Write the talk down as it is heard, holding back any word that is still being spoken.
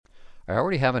I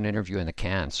already have an interview in the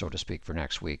can, so to speak, for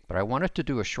next week, but I wanted to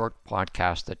do a short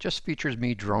podcast that just features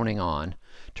me droning on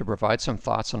to provide some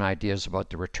thoughts and ideas about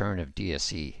the return of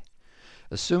DSE.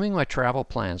 Assuming my travel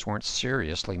plans weren't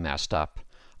seriously messed up,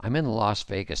 I'm in Las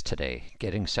Vegas today,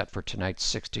 getting set for tonight's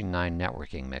 69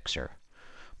 networking mixer.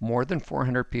 More than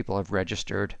 400 people have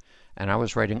registered, and I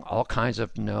was writing all kinds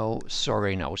of no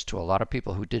sorry notes to a lot of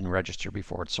people who didn't register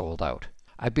before it sold out.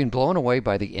 I've been blown away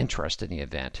by the interest in the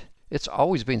event. It's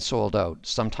always been sold out,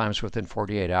 sometimes within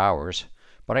 48 hours,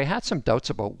 but I had some doubts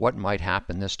about what might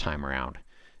happen this time around.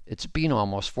 It's been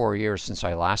almost 4 years since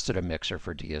I last did a mixer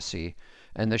for DSE,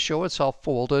 and the show itself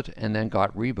folded and then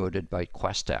got rebooted by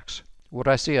Questex. Would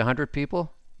I see 100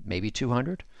 people? Maybe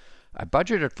 200? I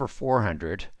budgeted for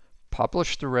 400,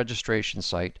 published the registration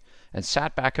site, and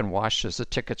sat back and watched as the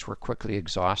tickets were quickly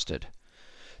exhausted.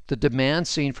 The demand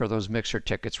seen for those mixer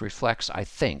tickets reflects, I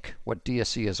think, what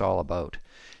DSE is all about.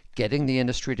 Getting the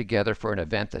industry together for an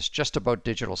event that's just about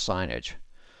digital signage.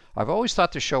 I've always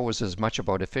thought the show was as much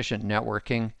about efficient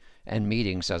networking and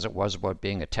meetings as it was about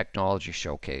being a technology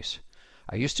showcase.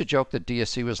 I used to joke that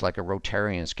DSE was like a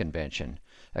Rotarians convention,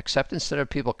 except instead of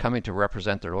people coming to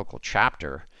represent their local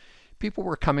chapter, people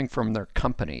were coming from their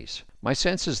companies. My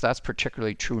sense is that's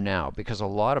particularly true now because a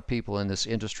lot of people in this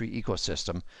industry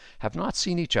ecosystem have not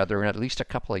seen each other in at least a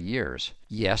couple of years.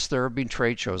 Yes, there have been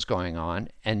trade shows going on,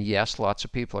 and yes, lots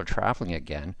of people are traveling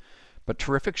again, but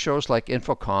terrific shows like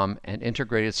Infocom and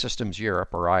Integrated Systems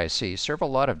Europe, or ISE, serve a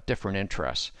lot of different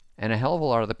interests, and a hell of a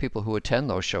lot of the people who attend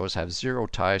those shows have zero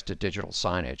ties to digital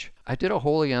signage. I did a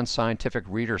wholly unscientific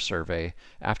reader survey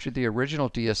after the original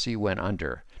DSE went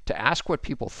under to ask what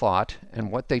people thought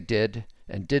and what they did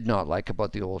and did not like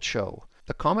about the old show.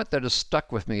 The comment that has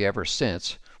stuck with me ever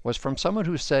since was from someone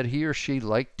who said he or she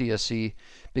liked DSE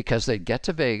because they'd get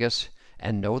to Vegas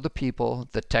and know the people,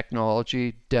 the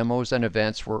technology, demos, and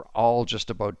events were all just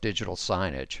about digital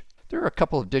signage. There are a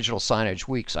couple of digital signage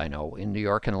weeks, I know, in New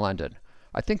York and London.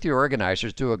 I think the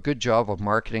organizers do a good job of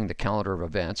marketing the calendar of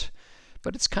events,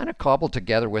 but it's kind of cobbled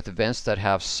together with events that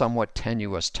have somewhat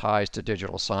tenuous ties to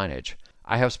digital signage.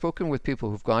 I have spoken with people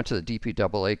who've gone to the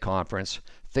DPAA conference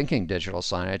thinking digital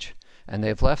signage, and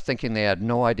they've left thinking they had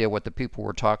no idea what the people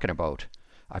were talking about.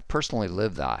 I've personally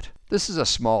lived that. This is a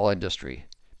small industry.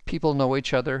 People know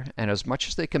each other, and as much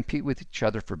as they compete with each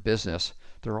other for business,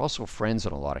 they're also friends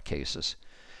in a lot of cases.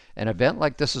 An event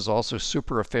like this is also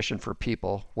super efficient for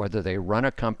people, whether they run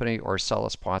a company or sell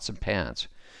us pots and pans.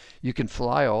 You can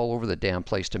fly all over the damn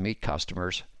place to meet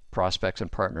customers, prospects,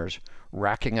 and partners,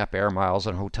 racking up air miles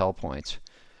and hotel points.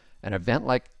 An event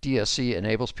like DSE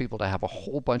enables people to have a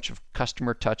whole bunch of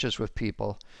customer touches with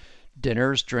people,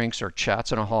 dinners, drinks, or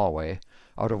chats in a hallway,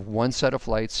 out of one set of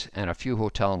flights and a few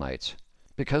hotel nights.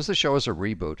 Because the show is a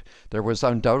reboot, there was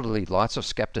undoubtedly lots of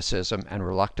skepticism and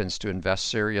reluctance to invest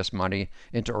serious money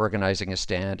into organizing a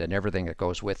stand and everything that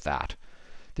goes with that.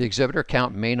 The exhibitor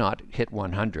count may not hit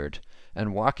 100,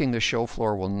 and walking the show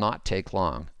floor will not take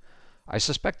long. I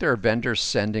suspect there are vendors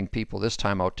sending people this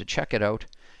time out to check it out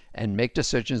and make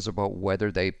decisions about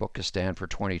whether they book a stand for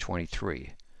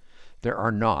 2023. There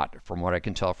are not, from what I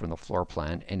can tell from the floor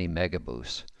plan, any mega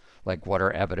booths, like what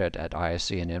are evident at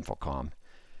ISE and Infocom.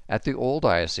 At the old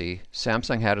ISE,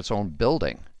 Samsung had its own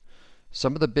building.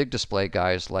 Some of the big display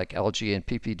guys like LG and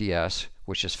PPDS,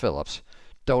 which is Philips,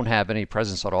 don't have any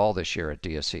presence at all this year at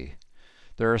DSE.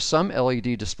 There are some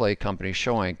LED display companies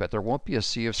showing, but there won't be a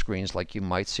sea of screens like you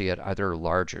might see at other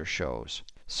larger shows.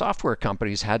 Software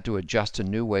companies had to adjust to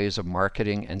new ways of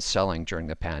marketing and selling during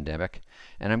the pandemic,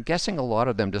 and I'm guessing a lot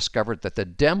of them discovered that the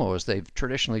demos they've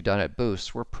traditionally done at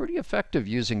booths were pretty effective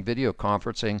using video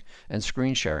conferencing and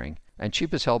screen sharing, and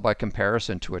cheap as hell by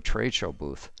comparison to a trade show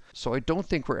booth. So I don't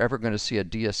think we're ever going to see a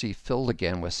DSE filled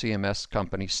again with CMS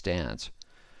company stands.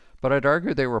 But I'd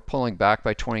argue they were pulling back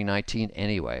by 2019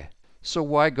 anyway. So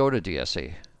why go to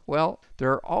DSE? Well,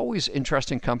 there are always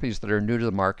interesting companies that are new to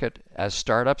the market as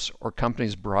startups or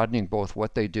companies broadening both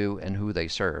what they do and who they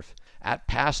serve. At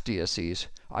past DSEs,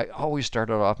 I always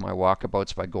started off my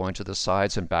walkabouts by going to the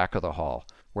sides and back of the hall,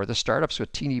 where the startups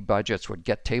with teeny budgets would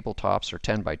get tabletops or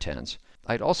 10x10s.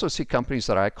 I'd also see companies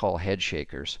that I call head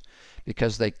shakers,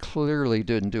 because they clearly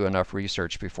didn't do enough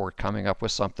research before coming up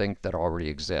with something that already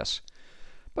exists.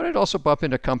 But I'd also bump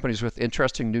into companies with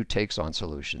interesting new takes on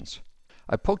solutions.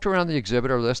 I poked around the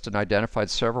exhibitor list and identified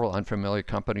several unfamiliar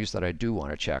companies that I do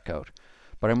want to check out.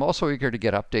 But I'm also eager to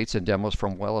get updates and demos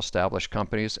from well-established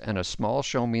companies, and a small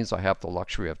show means I have the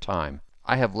luxury of time.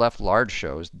 I have left large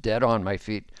shows dead on my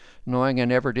feet, knowing I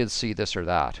never did see this or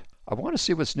that. I want to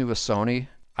see what's new with Sony.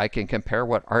 I can compare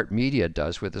what Art Media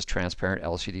does with this transparent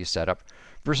LCD setup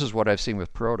versus what I've seen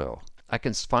with Proto. I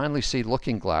can finally see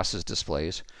looking glasses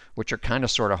displays, which are kind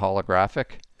of sort of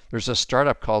holographic. There's a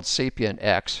startup called Sapient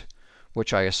X,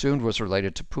 which I assumed was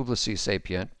related to Publicis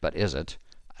Sapient, but isn't.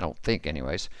 I don't think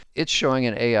anyways. It's showing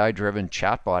an AI-driven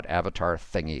chatbot avatar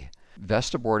thingy.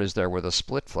 Vestaboard is there with a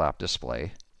split flap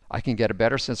display. I can get a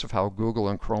better sense of how Google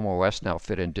and Chrome OS now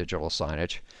fit in digital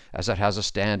signage, as it has a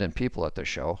stand and people at the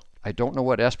show. I don't know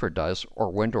what Esper does,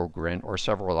 or Windowgrin, or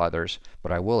several others,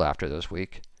 but I will after this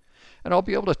week. And I'll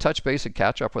be able to touch base and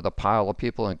catch up with a pile of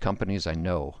people and companies I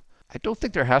know. I don't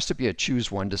think there has to be a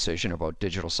choose one decision about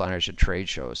digital signage at trade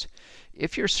shows.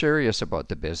 If you're serious about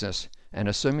the business, and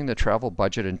assuming the travel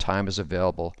budget and time is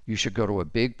available, you should go to a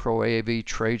big Pro AV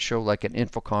trade show like an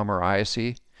Infocom or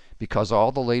ISE, because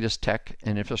all the latest tech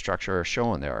and infrastructure are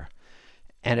shown there.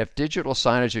 And if digital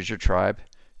signage is your tribe,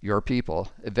 your people,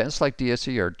 events like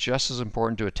DSE are just as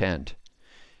important to attend.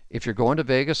 If you're going to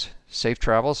Vegas, safe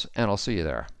travels, and I'll see you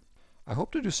there. I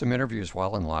hope to do some interviews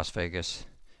while in Las Vegas.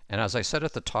 And as I said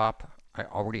at the top, I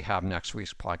already have next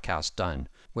week's podcast done,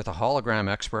 with a hologram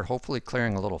expert hopefully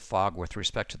clearing a little fog with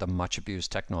respect to the much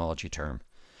abused technology term.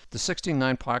 The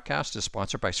 16.9 podcast is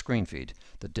sponsored by ScreenFeed,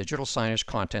 the digital signage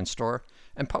content store,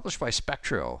 and published by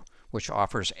Spectrio, which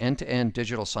offers end-to-end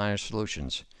digital signage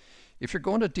solutions. If you're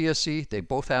going to DSE, they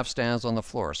both have stands on the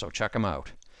floor, so check them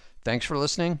out. Thanks for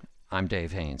listening. I'm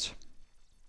Dave Haynes.